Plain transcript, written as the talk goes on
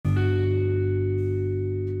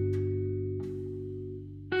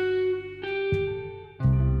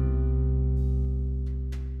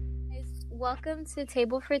welcome to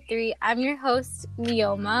Table for Three. I'm your host,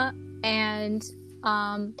 Neoma, and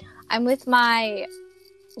I'm with my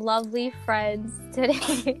lovely friends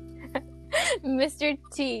today, Mr.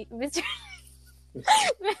 T, Mr.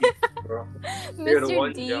 Bro. Dude, Mr.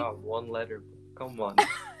 one D. job, one letter. Come on.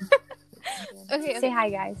 Okay, say hi,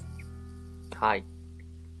 guys. Hi.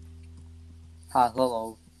 Hi,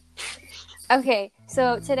 hello. Okay,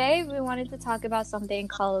 so today we wanted to talk about something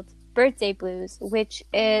called birthday blues, which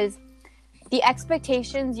is the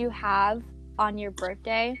expectations you have on your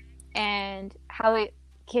birthday and how it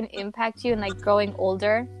can impact you in like growing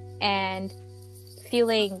older and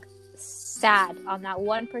feeling sad on that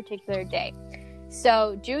one particular day.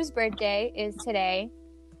 So Drew's birthday is today,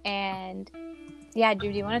 and yeah,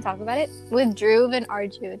 Drew, do you want to talk about it? With Drew and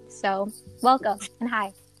Arjun. So welcome and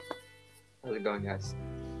hi. How's it going, guys?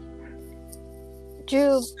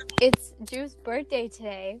 Drew, it's Drew's birthday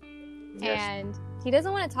today, Yes. and he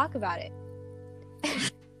doesn't want to talk about it.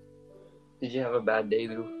 Did you have a bad day,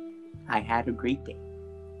 Drew? I had a great day.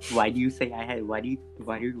 Why do you say I had? Why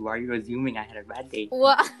are you assuming I had a bad day?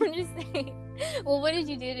 Well, I'm just saying. Well, what did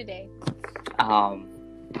you do today?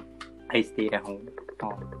 I stayed at home.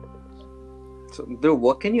 So, Drew,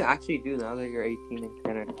 what can you actually do now that you're 18 in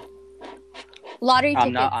Canada? Lottery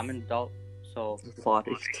tickets. I'm an adult, so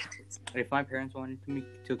if my parents wanted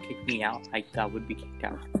to kick me out, I would be kicked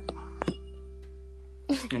out.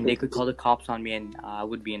 And they could call the cops on me, and I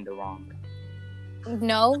would be in the wrong.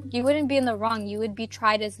 No, you wouldn't be in the wrong. You would be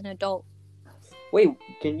tried as an adult. Wait,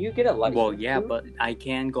 can you get a license? Well, yeah, Drew? but I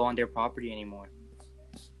can't go on their property anymore.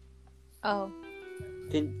 Oh.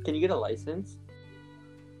 Can you get a license?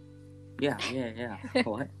 Yeah.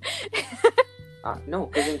 What? No,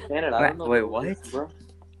 because in Canada, I don't know. Wait, the rules, what? Bro?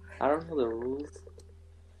 I don't know the rules.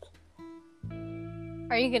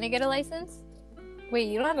 Are you gonna get a license? Wait,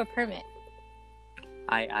 you don't have a permit.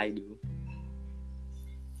 I do.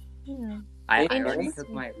 Hey, I already no. took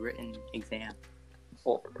my written exam.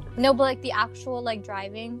 Oh, No, but like the actual like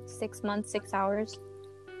driving, 6 months, 6 hours.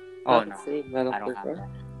 Oh no, I I don't have that.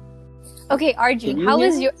 Okay, Can Arjun, you how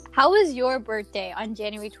hear was your birthday on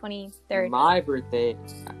January 23rd? My birthday,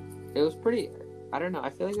 it was pretty. I don't know. I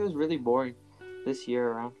feel like it was really boring this year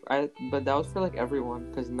around. But that was for like everyone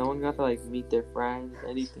because no one got to like meet their friends,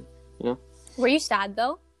 anything. Were you sad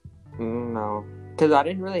though? No, because I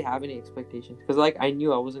didn't really have any expectations. Because like I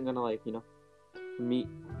knew I wasn't gonna like meet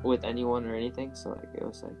with anyone or anything. So like it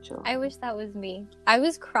was like chill. I wish that was me. I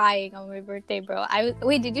was crying on my birthday, bro.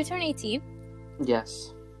 Wait, did you turn 18?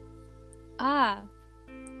 Yes. Ah.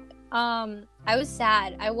 I was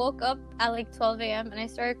sad. I woke up at like 12 a.m. and I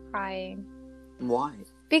started crying. Why?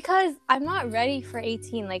 Because I'm not ready for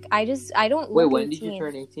 18. Like, I don't Wait, look when 18. did you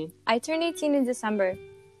turn 18? I turned 18 in December.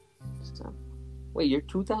 So, wait, you're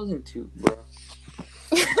 2002, bro.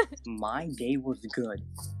 My day was good,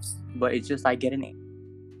 but it's just I get an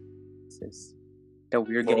that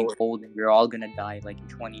we're getting old and we're all gonna die like in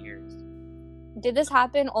 20 years. Did this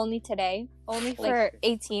happen only today? Only for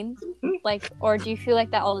 18? Like, or do you feel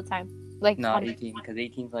like that all the time? Like, No, 18, because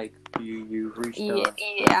 18's like you reached the...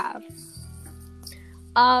 Yeah.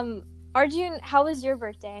 Arjun, how was your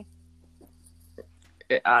birthday?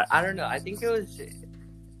 I don't know. I think it was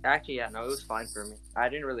actually it was fine for me. I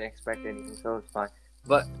didn't really expect anything, so it was fine.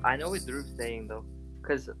 But I know what Drew's saying though,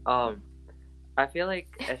 because I feel like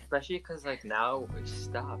especially because like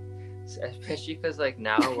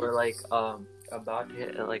now we're like about to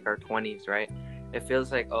hit like our 20s, right? It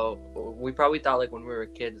feels like we probably thought like when we were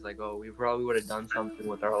kids like we probably would have done something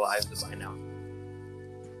with our lives by now.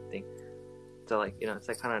 I think so. Like it's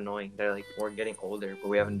like kind of annoying. They're like we're getting older, but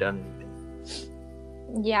we haven't done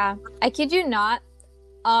anything. Yeah, I kid you not.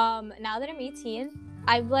 Now that I'm 18,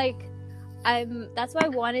 that's why I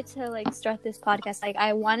wanted to like start this podcast. Like,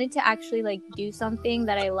 I wanted to actually like do something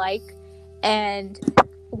that I like, and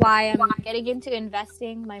why I'm getting into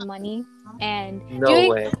investing my money and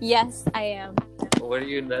way. Yes, I am. What are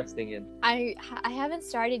you investing in? I haven't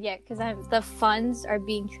started yet because the funds are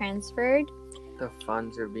being transferred. The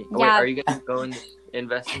funds are being. Yeah. Wait, are you gonna go and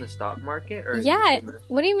invest in the stock market or? Yeah.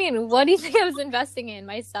 What do you mean? What do you think I was investing in?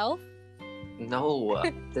 Myself? No.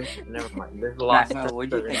 Never mind. There's a lot. What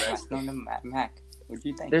do you think? Mac, what do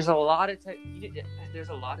you think? There's a lot of type. There's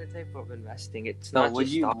a lot of type of investing. It's not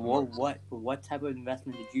just stock market. What type of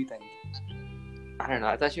investment did you think? I don't know.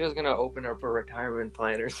 I thought she was gonna open up a retirement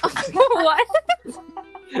plan or something. What?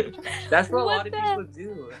 That's what a lot of the- people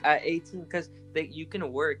do at 18 because you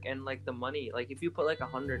can work and like the money. Like if you put like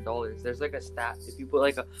 $100, there's like a stat. If you put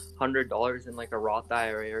like $100 in like a Roth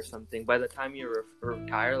IRA or something, by the time you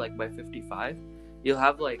retire, like by 55, you'll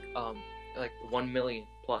have like 1 million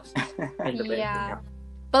plus in the bank account.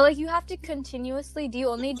 But like you have to continuously. Do you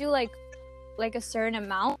only do like a certain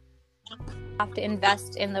amount? You have to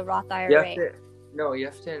invest in the Roth IRA. You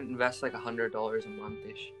have to invest like $100 a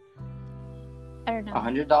month-ish. I don't know.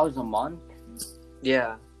 $100 a month?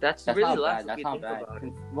 Yeah, that's That's really not less bad. if That's you not think bad. about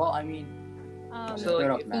it. Well, I mean, Um, So, straight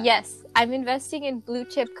like, up math. yes, I'm investing in blue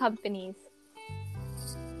chip companies.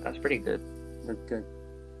 That's pretty good. That's good.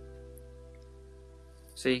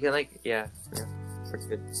 So you can like, yeah, pretty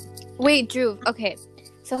good. Wait, Drew. Okay,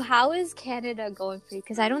 so how is Canada going for you?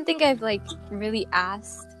 Because I don't think I've like really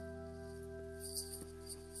asked.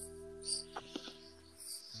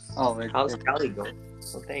 Oh, How's Cali going?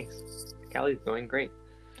 Well, thanks. Cali's going great.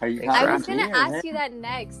 Are you? Thanks I for was asking. gonna ask you that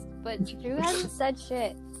next, but Drew hasn't said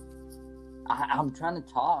shit. I'm trying to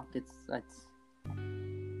talk. It's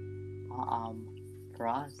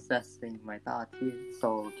processing my thoughts here.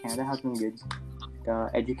 So Canada has been good. The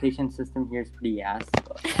education system here is pretty ass.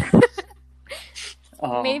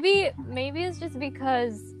 But, Maybe it's just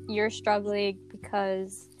because you're struggling.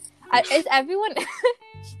 Because is everyone?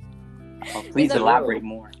 Oh, please Is it- elaborate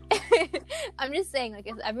more. I'm just saying, like,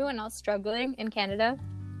 is everyone else struggling in Canada?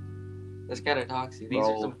 That's kind of toxic. These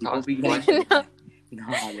Bro, are some people toxic be- questions. No,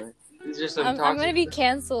 No, These are some I'm toxic. gonna be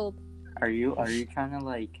canceled. are you trying to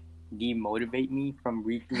like demotivate me from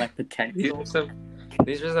reaching my These potential? are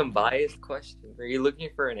some biased questions. Are you looking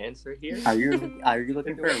for an answer here? Are you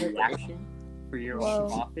looking for a reaction for your Whoa. own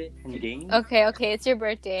profit and gain? Okay, it's your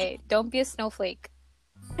birthday. Don't be a snowflake.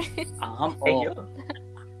 Hey, Oh, yo.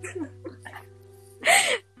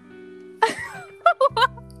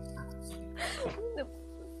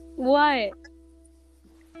 What?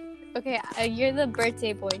 Okay, you're the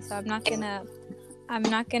birthday boy, so I'm not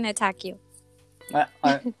gonna attack you.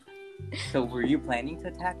 so were you planning to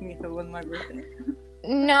attack me if it was my birthday?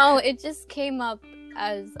 No, it just came up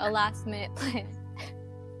as a last minute plan.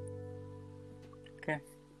 Okay.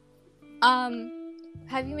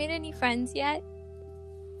 Have you made any friends yet?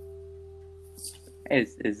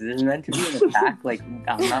 Is this meant to be an attack? Like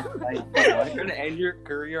I'm not like You're what? gonna end your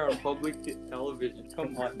career on public television.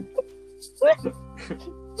 Come on.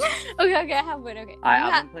 Okay, I have one. Okay,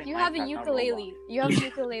 I've been playing you have a Minecraft on ukulele. You have a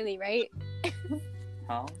ukulele, right?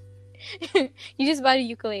 Huh? You just bought a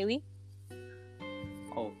ukulele.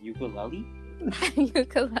 Oh, ukulele?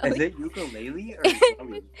 Ukulele. Is it ukulele or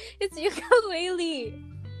ukulele? It's ukulele.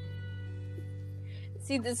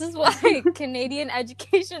 See, this is why Canadian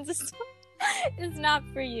education system is not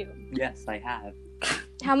for you. Yes, I have.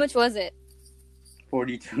 How much was it?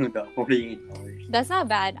 $48. That's not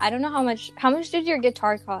bad. I don't know how much. How much did your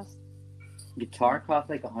guitar cost? Guitar costs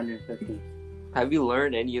like $150. Have you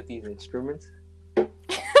learned any of these instruments?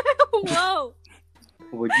 Whoa!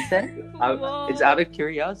 What'd you say? Whoa. It's out of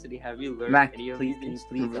curiosity. Have you learned Mac, any of please, these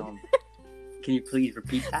can you please, instruments? can you please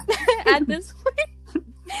repeat that? At this point,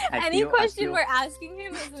 I any feel- I question feel- we're asking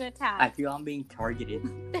him is an I attack. feel I'm being targeted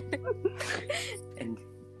and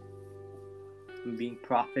I'm being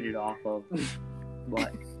profited off of.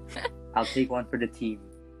 But I'll take one for the team.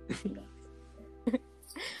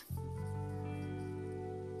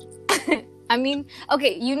 I mean,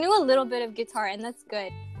 okay, you knew a little bit of guitar, and that's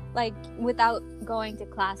good. Like, without going to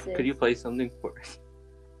classes. Could you play something for us?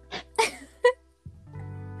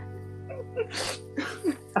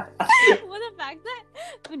 Well, the fact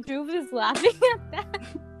that Drew is laughing at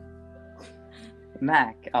that.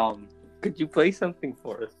 Mac, Could you play something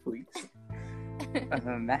for us, please?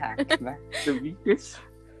 Mac, The viewers.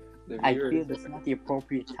 I feel this is not the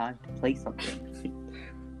appropriate time to play something.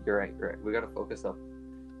 You're right. We gotta focus up.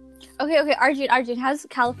 Okay, Arjun, how's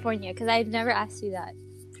California? Because I've never asked you that.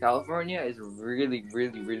 California is really,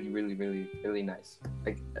 really, really, really, really, really nice.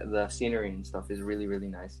 Like the scenery and stuff is really, really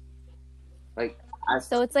nice. Like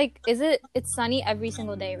So it's like, it's sunny every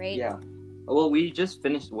single day, right? yeah. Well, we just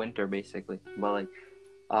finished winter basically, but like,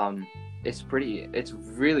 it's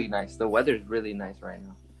really nice. The weather's really nice right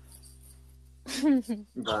now.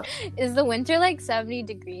 But Is the winter like 70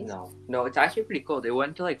 degrees? no, it's actually pretty cold. It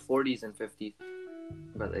went to like 40s and 50s,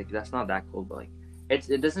 but like that's not that cold. But like,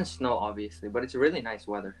 it doesn't snow obviously, but it's really nice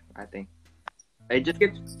weather. I think. It just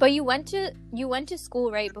gets. But you went to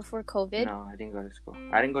school right before COVID? No, I didn't go to school.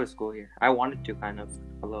 I didn't go to school here. I wanted to kind of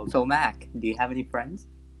a little. So Mac, do you have any friends?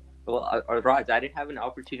 Well, Raj, I didn't have an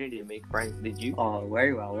opportunity to make friends. Did you? Oh,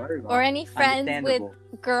 very well. Or any friends with Understandable.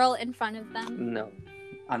 girl in front of them? No.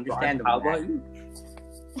 Understandable. How about Mac.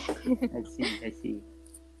 you? I see.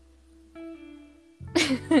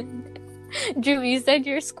 Drew, you said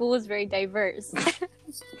your school was very diverse.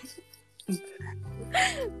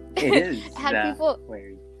 It is. Had people.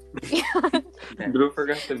 Very. Dhruv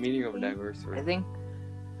forgot the meaning of diverse. I think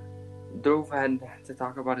Dhruv had to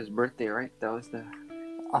talk about his birthday, right? That was the.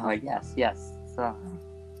 Yes. So,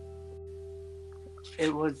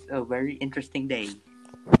 it was a very interesting day.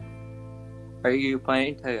 Are you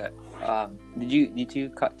planning to? Did you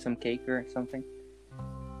cut some cake or something?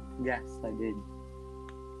 Yes, I did.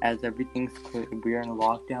 As everything's clear, we're in a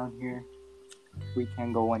lockdown here. We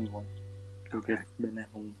can't go anywhere. We've just been at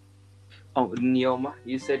home. Oh, Neoma,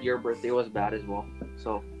 you said your birthday was bad as well.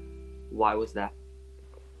 So, why was that?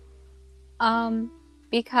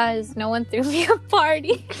 Because no one threw me a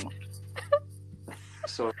party.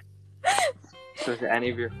 So if any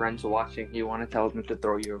of your friends watching, you want to tell them to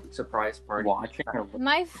throw you a surprise party? Watching or what?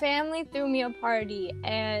 My family threw me a party,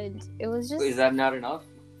 and it was just. Is that not enough?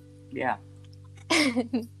 Yeah.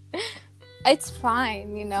 It's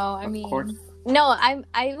fine, you know. I mean, course. no,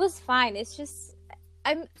 I was fine. It's just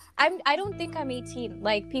I don't think I'm 18.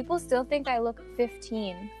 Like, people still think I look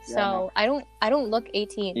 15. Yeah, So no. I don't look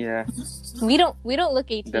 18. Yeah, We don't look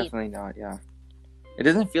 18. definitely not. Yeah, it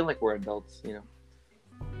doesn't feel like we're adults, you know.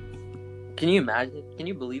 Can you imagine? Can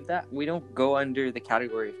you believe that we don't go under the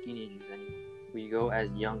category of teenagers anymore? We go as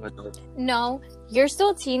young adults. No, you're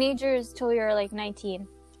still teenagers till you're like 19.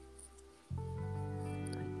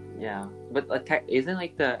 Yeah, but isn't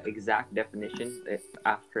like the exact definition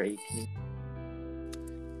after 18?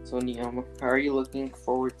 So, Neoma, how are you looking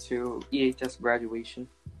forward to EHS graduation?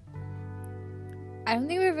 I don't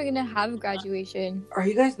think we're ever gonna have graduation. Are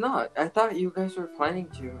you guys not? I thought you guys were planning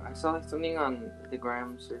to. I saw like something on the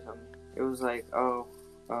grams or something. It was like,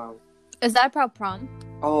 Is that about prom?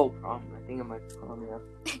 prom. I think it might be prom, yeah.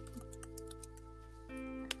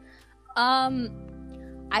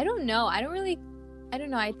 I don't know. I don't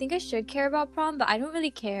know. I think I should care about prom, but I don't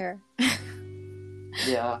really care.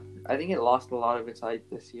 Yeah, I think it lost a lot of its hype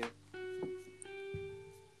this year.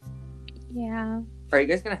 Yeah. Are you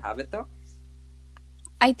guys gonna have it though?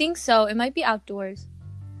 I think so. It might be outdoors.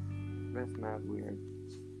 That's mad weird.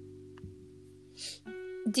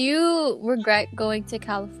 Do you regret going to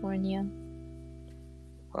California?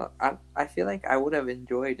 Well, I feel like I would have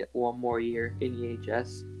enjoyed one more year in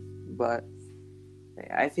EHS, but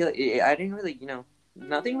I feel like I didn't really, you know,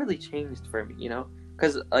 nothing really changed for me, you know,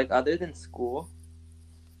 because like other than school,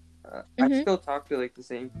 I still talk to like the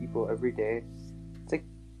same people every day. It's like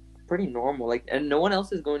pretty normal, like, and no one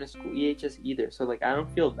else is going to school EHS either, so like I don't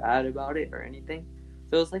feel bad about it or anything.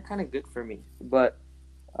 So it's like kind of good for me, but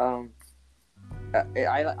I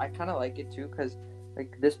kind of like it too because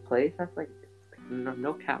like this place has like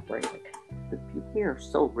no cap, right? Like the people here are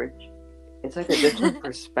so rich. It's like a different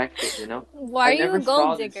perspective, you know. Why are you a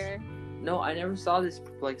gold digger? No, I never saw this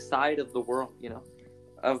like side of the world, you know,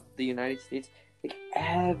 of the United States. Like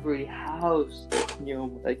every house, you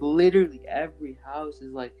know, like literally every house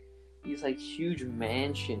is like these like huge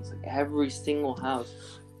mansions, like every single house.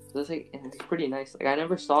 So it's like it's pretty nice. Like I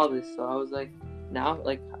never saw this, so I was like, now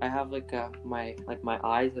like I have like my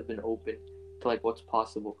eyes have been opened to like what's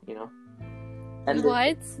possible, you know. And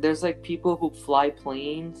what? There's like people who fly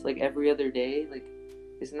planes like every other day, like.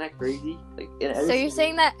 Isn't that crazy? Like, so you're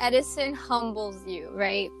saying that Edison humbles you,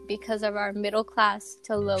 right? Because of our middle class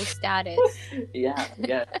to low status. Yeah.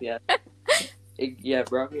 It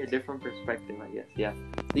brought me a different perspective, I guess. Yeah,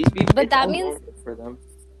 these people. But that means for them.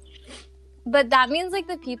 But that means like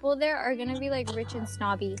the people there are gonna be like rich and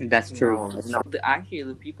snobby. That's true. No, actually,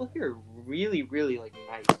 the people here are really, really like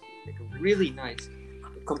nice, like really nice.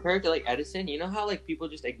 Compared to like Edison, you know how like people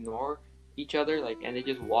just ignore each other, like, and they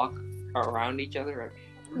just walk around each other, right?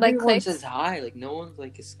 Like everyone clicks? says hi, like no one's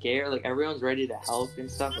like scared, like everyone's ready to help and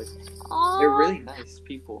stuff. Like Aww, they're really nice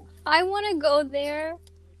people. I want to go there.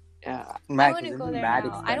 Yeah, I want to go there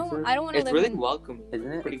now. I don't want to it's live really in... welcoming.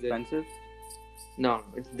 Isn't it pretty expensive? Good. No,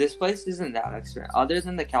 this place isn't that expensive. Other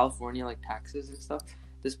than the California like taxes and stuff,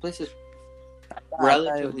 this place is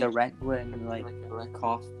relatively the rent when like the rent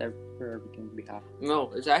cost for everything we have.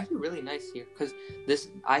 No, it's actually really nice here because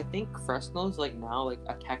I think Fresno is like now like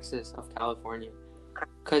a Texas of California,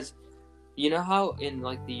 because you know how in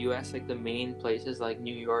like the U.S. like the main places like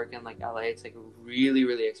New York and like LA it's like really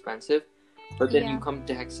really expensive, but then you come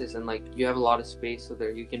to Texas and like you have a lot of space so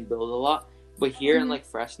there you can build a lot. But here in like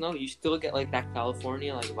Fresno, you still get like that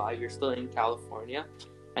California like vibe. You're still in California,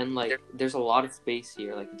 and like there's a lot of space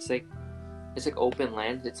here. Like it's like open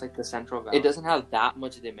land. It's like the Central Valley. It doesn't have that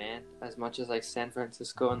much demand as much as like San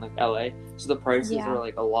Francisco and like LA. So the prices are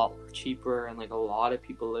like a lot cheaper, and like a lot of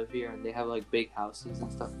people live here, and they have like big houses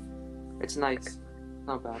and stuff. It's nice.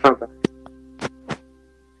 Not bad.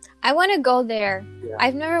 I want to go there. Yeah.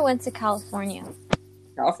 I've never went to California.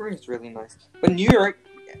 California's really nice, but New York.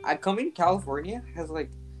 Coming to California has like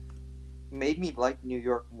made me like New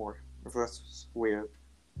York more. If that's weird.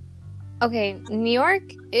 Okay, New York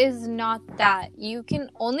is not that. You can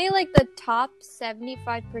only like the top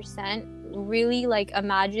 75% really like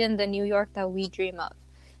imagine the New York that we dream of.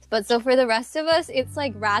 But so for the rest of us, it's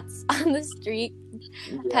like rats on the street,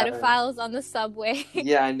 pedophiles on the subway,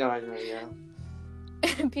 Yeah, I know, yeah.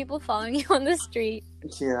 people following you on the street.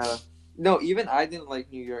 Yeah. No, even I didn't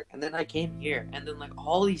like New York. And then I came here, and then like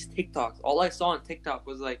all these TikToks, all I saw on TikTok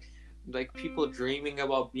was like people dreaming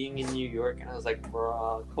about being in New York, and I was like,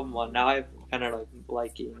 bro, come on. Now I kind of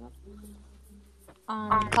like it, you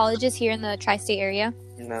know? Colleges here in the tri-state area.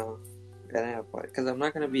 No, I didn't have flight because I'm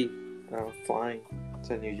not gonna be flying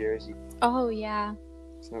to New Jersey. Oh yeah.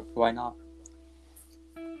 So Why not?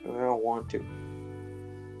 I don't want to.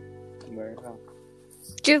 Where?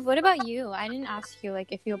 Drew, what about you? I didn't ask you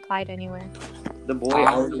like if you applied anywhere. The boy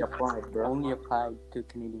I already applied, bro. Only applied to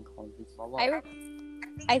Canadian colleges.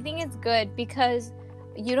 I think it's good because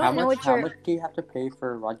you don't How know much? what How you're. much do you have to pay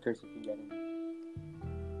for Rutgers if you get it?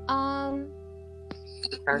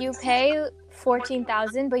 You pay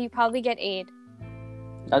 14,000, but you probably get aid.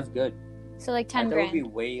 That's good. So like I 10 thought it would be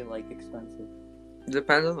grand. way expensive.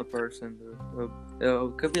 Depends on the person, dude.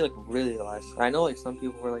 It could be like really less. I know like some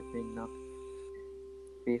people were like paying nothing.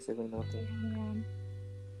 Basically nothing.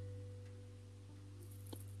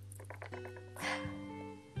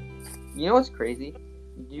 You know what's crazy?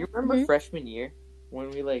 Do you remember freshman year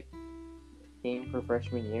when we like came for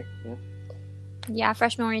freshman year? Yeah. Yeah,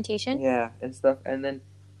 freshman orientation. Yeah, and stuff. And then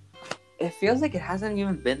it feels like it hasn't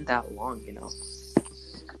even been that long, you know.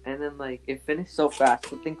 And then like it finished so fast.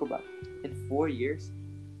 So think about it. In 4 years,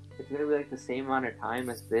 it's gonna be like the same amount of time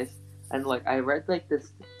as this. And like I read like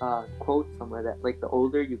this quote somewhere that like the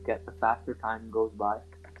older you get, the faster time goes by.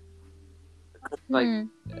 Like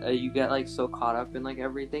you get like so caught up in like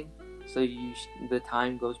everything, so the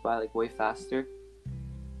time goes by like way faster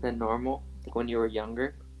than normal, like when you were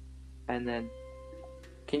younger. And then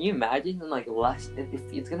can you imagine in like less?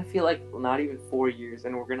 It's gonna feel like not even 4 years,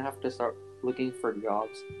 and we're gonna have to start looking for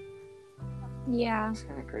jobs. Yeah. It's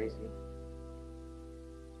kind of crazy.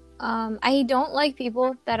 I don't like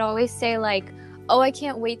people that always say like, oh, I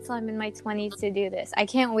can't wait till I'm in my 20s to do this. I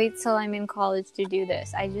can't wait till I'm in college to do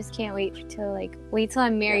this. I just can't wait till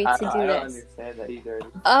I'm married to do I don't this. understand that either.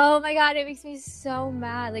 Oh my god, it makes me so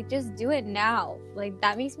mad. Like, just do it now. Like,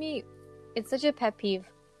 that makes me... It's such a pet peeve.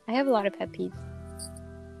 I have a lot of pet peeves.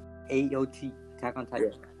 AOT, Attack on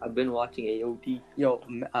Titan. Yeah, I've been watching AOT. Yo,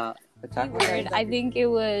 Attack on Titan. I think it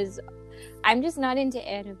was... I'm just not into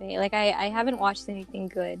anime. Like, I haven't watched anything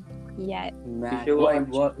good yet. Mac, You should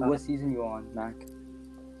what season you on, Mac?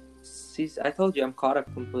 I told you I'm caught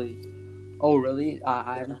up completely. Oh, really?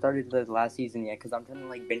 I haven't started the last season yet because I'm trying to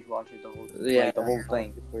like binge watch it the whole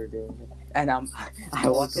thing. We're doing it. And I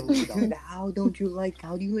want to know how do you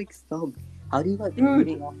like sub? How do you like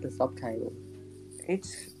reading off the subtitles?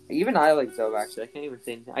 It's even I like dub actually. I can't even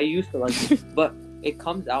say anything. I used to like it, but it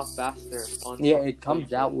comes out faster on. Yeah, it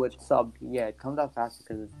comes out with sub. Yeah, it comes out faster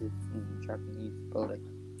because it's in Japanese. But like,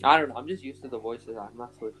 I don't know. I'm just used to the voices. I'm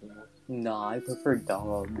not switching that. no, I prefer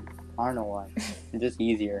dub. I don't know why. It's just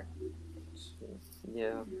easier.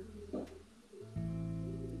 Yeah.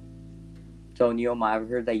 So Neoma, I've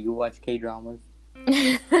heard that you watch K-dramas.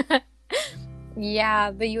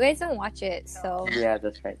 Yeah, but you guys don't watch it, so... Yeah,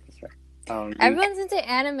 that's right. Everyone's into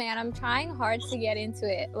anime, and I'm trying hard to get into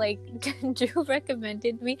it. Like, Drew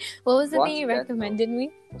recommended me. What was the Watch thing he Death recommended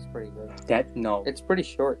me? That's pretty good. That no. It's pretty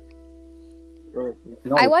short.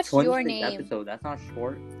 No, I watched 26 Your Name. episode. That's not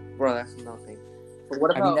short. Bro, that's nothing. But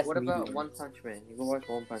what I mean, about that's what about medium. One Punch Man? You can watch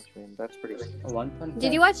One Punch Man. That's pretty good. One Punch Did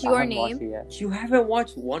Man? you watch I Your haven't watched Name? it yet. You haven't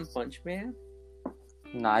watched One Punch Man?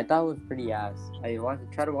 No, I thought it was pretty ass. I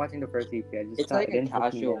tried watching the first EP. It's like a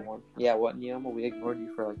casual one. Yeah, what, Neoma? We ignored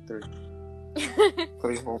you for like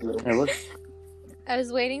 3 whole minutes. It was I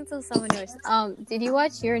was waiting till someone knows. Did you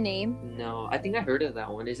watch Your Name? No, I think I heard of that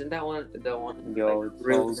one. Isn't that one the one? Yo, like, it's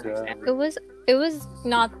really so good. It was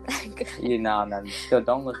not that good. no. So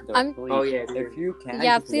don't listen to it. Please. Oh yeah, If you can,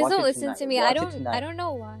 Yeah, just please watch don't it listen tonight. to me. Watch I it don't tonight.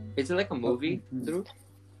 know why. is it like a movie, Drew?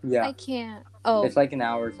 Yeah, I can't. Oh, it's like an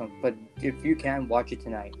hour or something. But if you can, watch it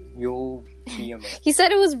tonight. You'll be amazed. he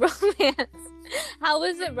said it was romance. How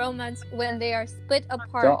is it romance when they are split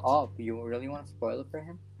apart? Shut up. You really want to spoil it for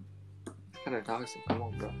him? It's kind of toxic. Come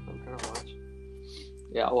on, bro. I'm trying to watch.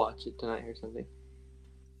 Yeah, I'll watch it tonight or something.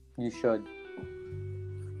 You should.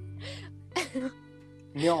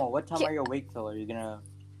 Yo, what time are you awake till? Are you gonna...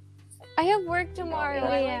 I have work tomorrow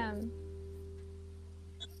at 8 a.m.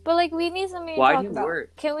 But like, we need something to Why talk do you about.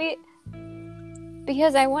 work? Can we?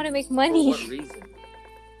 Because I want to make For money what reason?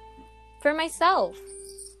 for myself.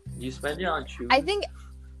 You spend it on shoes? I think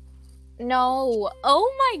No.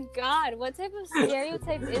 Oh my god. What type of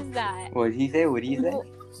stereotype is that? What did he say? What did he say?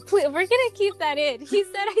 We're gonna keep that in. He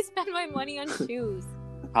said I spend my money on shoes.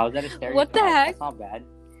 How is that a stereotype? What the heck? That's not bad.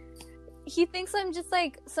 He thinks I'm just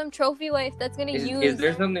like some trophy wife that's gonna use. Is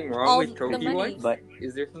there something wrong all with the trophy money. wife? But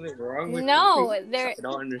Is there something wrong with No, trophy? there. I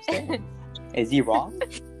don't understand. is he wrong?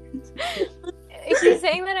 He's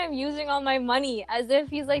saying that I'm using all my money as if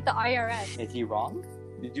he's like the IRS. Is he wrong?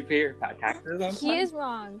 Did you pay your taxes on He time? is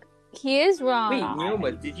wrong. He is wrong. Wait,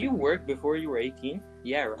 Neoma, did you work before you were 18?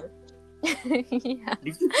 Yeah, right? Yeah.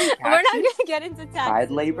 Did you pay We're not taxes? gonna get into taxes.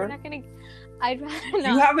 Child labor? We're not gonna. I'd rather You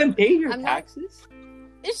not. haven't paid your I'm not- taxes?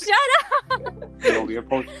 Shut up. Yo, we're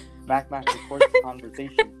Mac reports the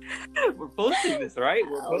conversation. We're posting this, right?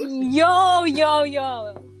 We're posting. Yo. Oh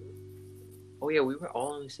yeah, we were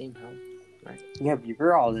all in the same house. Yeah, we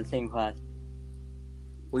were all in the same class.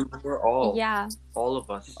 We were all, Yeah. all of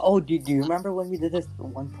us. Oh, do you remember when we did this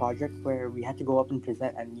one project where we had to go up and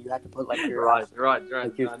present and you had to put like your Raj.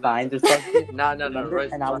 like your signs or something? No, Remember?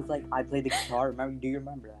 Raj, And I was like, I played the guitar. Remember? Do you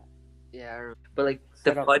remember that? yeah, I remember. But like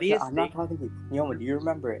Shut the up. funniest I'm not thing. talking to you. Yoma, do you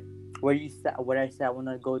remember it? Where you said, what I said when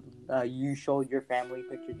I go, you showed your family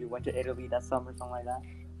pictures. You went to Italy that summer, something like that.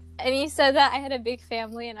 And he said that I had a big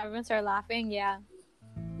family, and everyone started laughing. Yeah.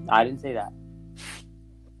 I didn't say that.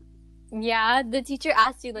 Yeah, the teacher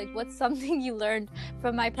asked you, like, what's something you learned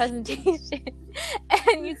from my presentation?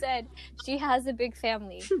 And you said, she has a big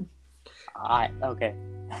family. Okay.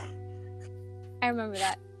 I remember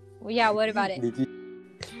that. Well, yeah, what about it? Did you?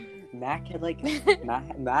 Mac had like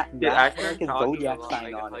Mac Dude, I had started like his talking zodiac about,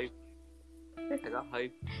 sign like, on it. hype. I got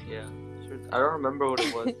hyped. Yeah. Sure. I don't remember what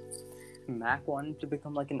it was. Mac wanted to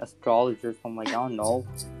become like an astrologer, so I'm like, I don't know.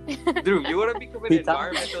 Dude, you want to become an He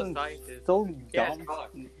thought- environmental scientist? So Yeah, dumb.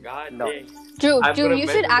 talk. God No. dang. Drew, I'm gonna you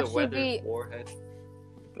measure should the actually weather be... forehead.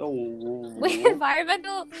 Oh. Wait,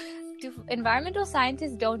 environmental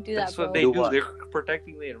scientists don't do that, That's bro. what they Do do. what? They're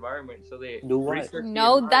protecting the environment, so they Do what? research the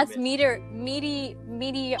No, that's environment.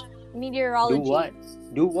 meteorology. Do what?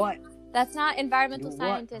 Do what? That's not environmental Do what?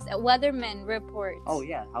 scientists. A weatherman reports. Oh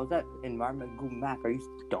yeah, how's that environment? Go Mac, are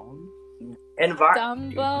you dumb?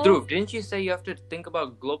 Dumbo. Drew, didn't you say you have to think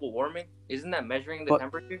about global warming? Isn't that measuring the But-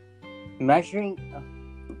 temperature? Measuring.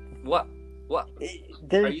 What? Are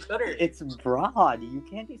There's, you stuttering? it's broad. You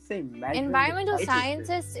can't just say measuring. Environmental the science-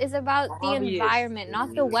 scientists is about the Obviously. environment,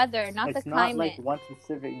 not the weather, not It's the not climate. like one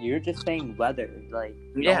specific. You're just saying weather. Like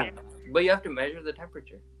Yeah, but you have to measure the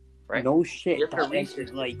temperature, right? no shit. You have to That-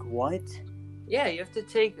 research. like what? Yeah, you have to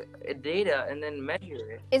take data and then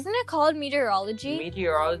measure it. Isn't it called meteorology?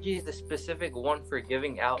 Meteorology is the specific one for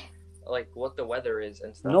giving out like what the weather is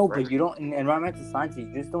and stuff. No, right? but you don't. In environmental science, you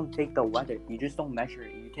just don't take the weather. You just don't measure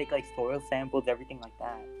it. You take like soil samples, everything like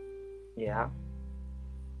that. Yeah.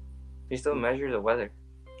 You still measure the weather.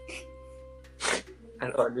 I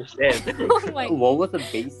don't understand. Oh my! What was the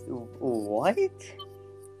base? What?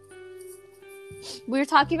 We were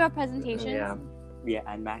talking about presentations. Yeah. Yeah,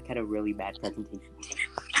 and Mac had a really bad presentation.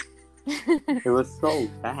 It was so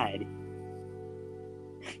bad.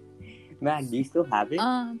 Mac, do you still have it?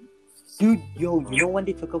 Dude, yo, you know when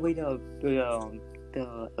they took away the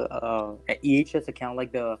EHS account,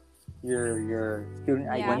 like your student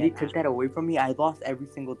ID, Yeah. when they took that away from me, I lost every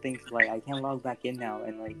single thing. So like, I can't log back in now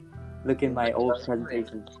and like look in my old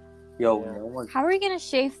presentations. Yo, Yeah. no one. How are we gonna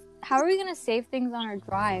save? How are we gonna save things on our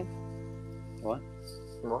drive? What?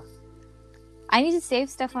 What? I need to save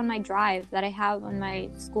stuff on my drive that I have on my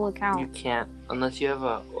school You account. can't unless you have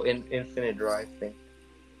an infinite drive thing.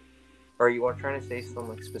 Or you are trying to say some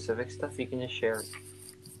like specific stuff, you can just share it.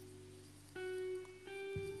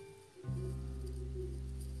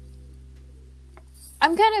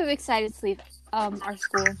 I'm kind of excited to leave our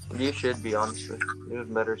school. You should be, honestly. It was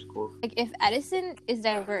better school. Like if Edison is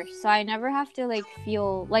diverse, so I never have to like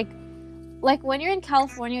feel like when you're in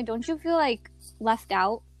California, don't you feel like left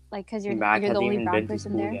out? Like because you're Mac the hasn't only even brown been to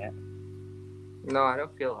person school there. yet. No, I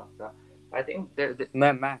don't feel like that. I think there.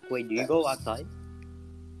 Mac, wait, do you go outside?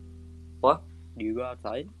 What? Do you go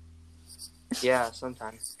outside? Yeah,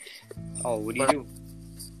 sometimes. Oh, what do you But- do?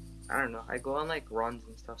 I don't know. I go on like runs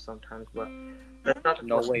and stuff sometimes, but that's not the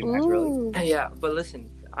No point. way, Mac, really? Ooh. Yeah, but listen,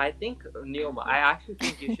 I think Neoma, I actually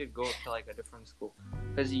think you should go to like a different school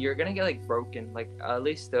because you're gonna get like broken. Like at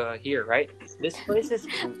least here, right? This place is.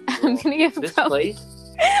 I'm gonna get This broke.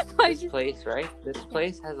 place, Why this place, right? This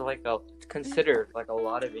place has like considered like a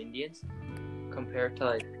lot of Indians compared to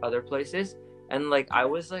like other places, and like I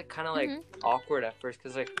was like kind of like awkward at first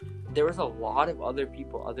because like there was a lot of other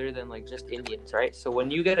people other than like just Indians, right? So when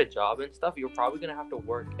you get a job and stuff, you're probably gonna have to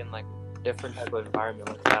work in like different type of environment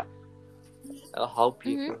like that. It'll help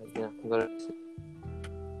you. For, like, you know, go to-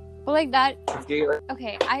 But like that, If you,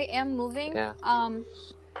 okay, I am moving. Yeah.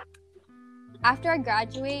 After I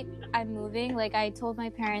graduate, I'm moving. Like I told my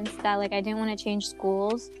parents that like I didn't want to change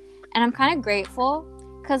schools, and I'm kind of grateful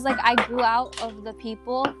because like I grew out of the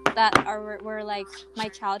people that were like my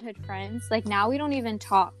childhood friends. Like now we don't even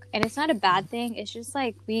talk, and it's not a bad thing. It's just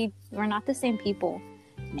like we're not the same people.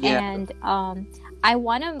 Yeah. And I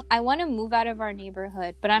wanna move out of our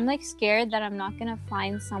neighborhood, but I'm like scared that I'm not gonna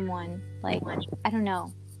find someone. Like I don't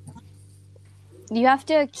know. You have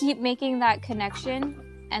to keep making that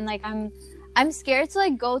connection, and like I'm scared to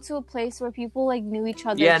like go to a place where people like knew each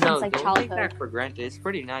other Yeah, since no, like don't childhood. take that for granted. It's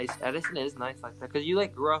pretty nice. Edison is nice like that because you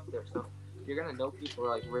like grew up there, so you're gonna know people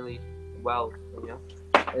like really well, you know,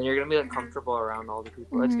 and you're gonna be like comfortable around all the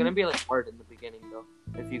people. It's Mhm. gonna be like hard in the beginning though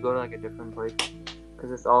if you go to like a different place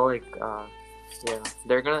because it's all like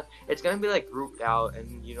yeah, it's gonna be like grouped out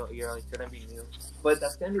and you know you're like gonna be new, but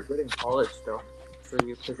that's gonna be good in college though for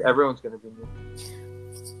you because everyone's gonna be new.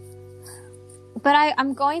 But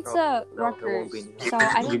I'm going to No, it Rutgers, won't be new. so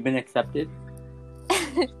I don't. You've been accepted.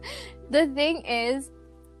 The thing is,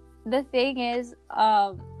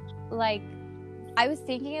 like I was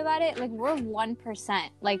thinking about it. Like we're 1%.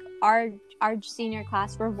 Like our senior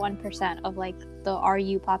class, we're 1% of like the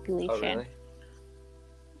RU population. Oh really?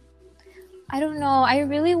 I don't know. I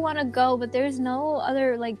really want to go, but there's no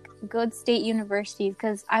other like good state universities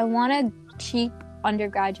because I want a cheap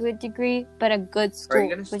undergraduate degree, but a good Are school, you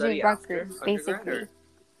gonna which study is after Rutgers, undergrad, basically. or-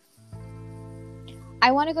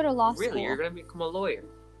 I want to go to law school. Really, you're gonna become a lawyer?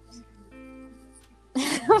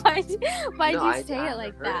 Why'd No, you say it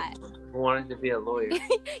like that? I wanted to be a lawyer.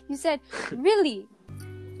 You said, really?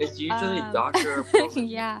 It's usually Um, doctor or professor.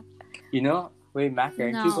 Yeah. You know, wait, Mac,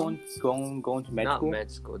 aren't No. you going to med Not school?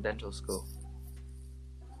 med school, dental school.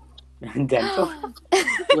 Dental.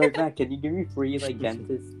 Wait, Mac, can you give me free like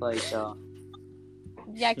dentist like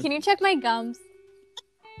Yeah, can you check my gums?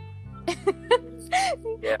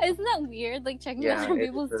 Yeah. Isn't that weird? Like checking Yeah, other it's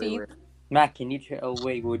people's really teeth? weird. Mac, can you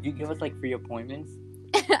wait, would you give us like free appointments?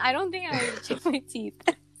 I don't think I would check my teeth.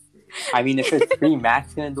 I mean, if it's free,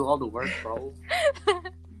 Mac's gonna do all the work, bro.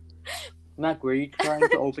 Mac, where are you trying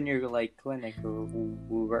to open your like clinic or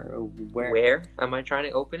where? Where am I trying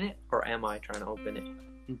to open it, or am I trying to open it?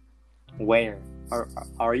 Where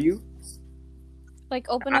are you? Like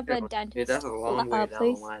open I up a don't- dentist Dude, that's a long way down the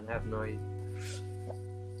place. line. I have no idea.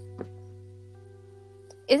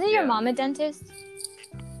 Isn't your Yeah. mom a dentist?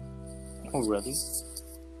 Oh, really?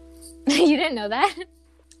 You didn't know that?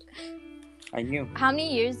 I knew. How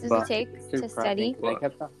many years does But it take to study? I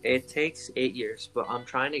kept that. It takes 8 years, but I'm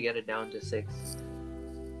trying to get it down to 6.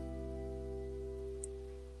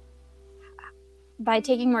 By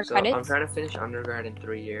taking more So I'm credits? trying to finish undergrad in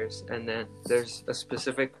 3 years, and then there's a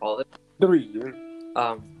specific college. 3 years.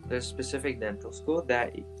 There's specific dental school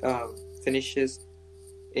that finishes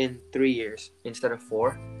in 3 years instead of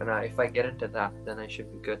 4, and if I get into that, then I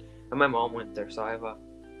should be good. And my mom went there, so I have a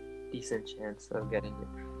decent chance of getting it.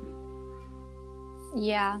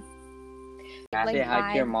 Yeah. Like, Say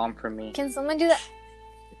hi to your vibe. mom for me. Can someone do that?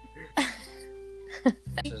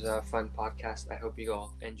 This is a fun podcast. I hope you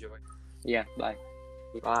all enjoy. Yeah, bye.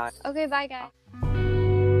 Bye. Okay, bye guys.